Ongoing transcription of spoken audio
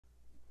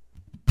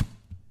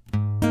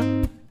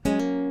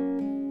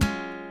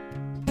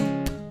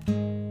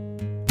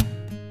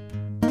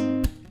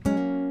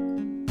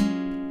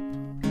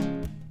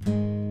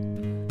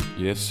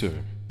Yes, sir.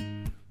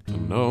 I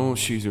know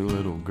she's your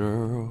little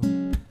girl.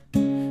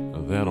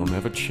 That'll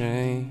never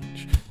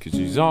change, 'cause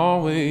she's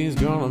always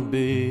gonna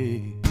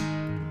be.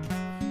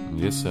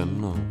 Yes, I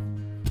know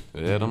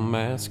that I'm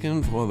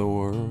asking for the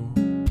world,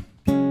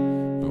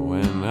 but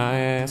when I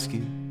ask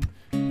you,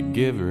 you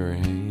give her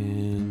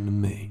hand to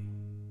me.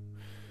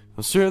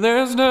 Well, sir,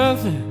 there's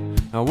nothing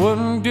I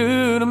wouldn't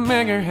do to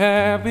make her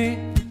happy.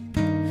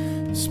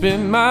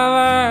 Spend my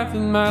life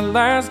and my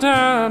last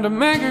time to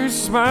make her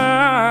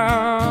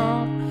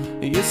smile.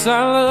 Yes,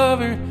 I love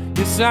her,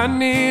 yes, I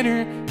need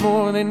her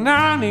more than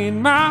I need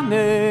my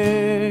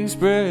next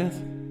breath.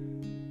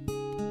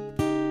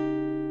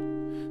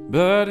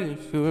 But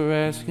if you're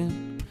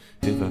asking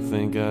if I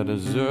think I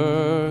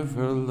deserve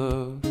her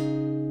love,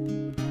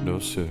 no,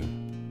 sir,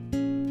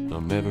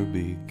 I'll never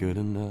be good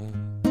enough.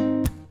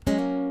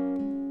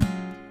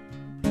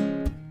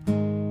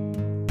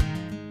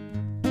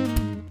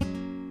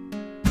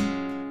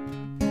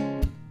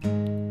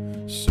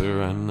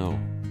 Sir, I know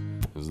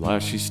it's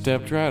like she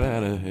stepped right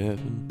out of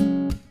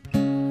heaven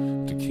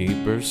to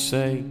keep her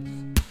safe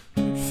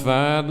and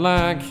fight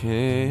like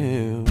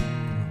hell.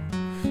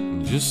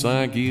 And just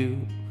like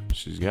you,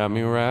 she's got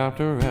me wrapped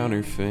around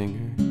her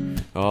finger.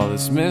 All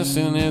that's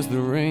missing is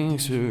the ring,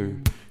 sir,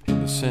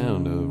 and the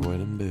sound of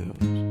wedding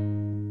bells.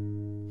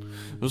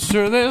 Well,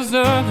 sir, there's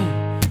nothing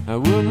I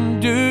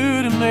wouldn't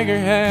do to make her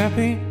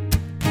happy.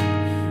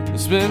 I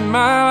spend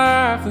my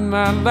life and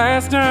my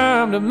last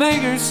time to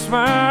make her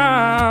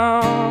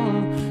smile.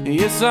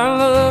 Yes, I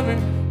love her,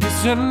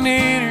 yes, I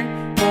need her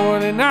more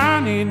than I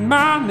need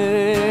my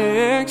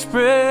next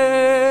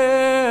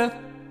breath.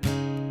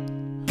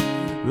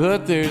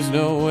 But there's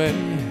no way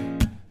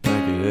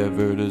I could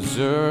ever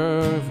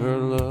deserve her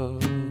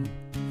love.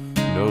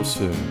 No,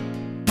 sir,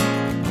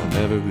 I'll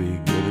never be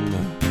good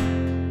enough.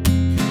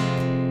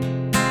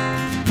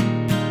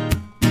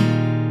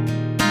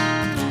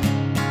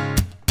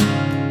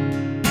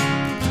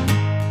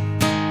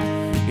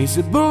 He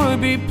said, boy,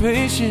 be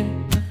patient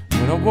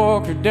when I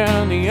walk her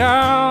down the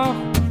aisle,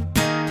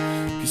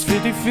 'cause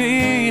 50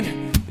 feet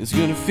is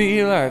gonna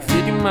feel like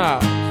 50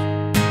 miles.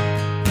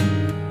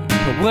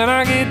 But when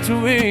I get to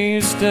where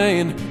you're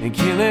staying and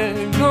can't let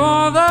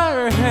go of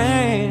her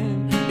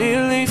hand,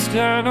 at least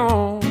I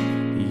know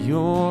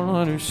you'll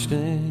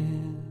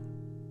understand.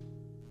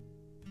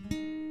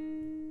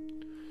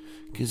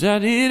 'Cause I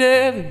did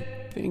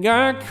everything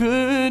I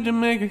could to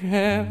make her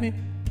happy.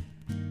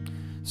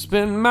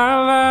 Spend my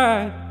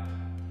life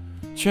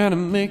trying to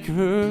make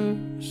her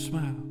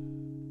smile.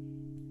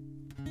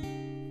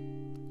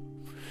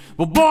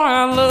 Well, boy,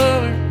 I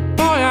love her,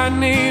 boy, I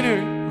need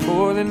her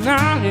more than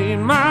I need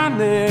my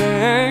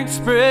next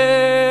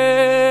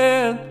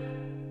breath.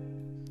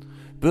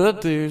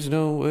 But there's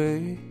no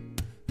way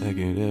I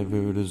could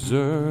ever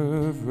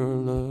deserve her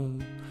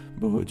love.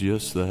 Boy,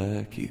 just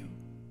like you,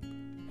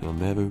 I'll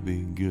never be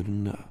good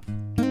enough.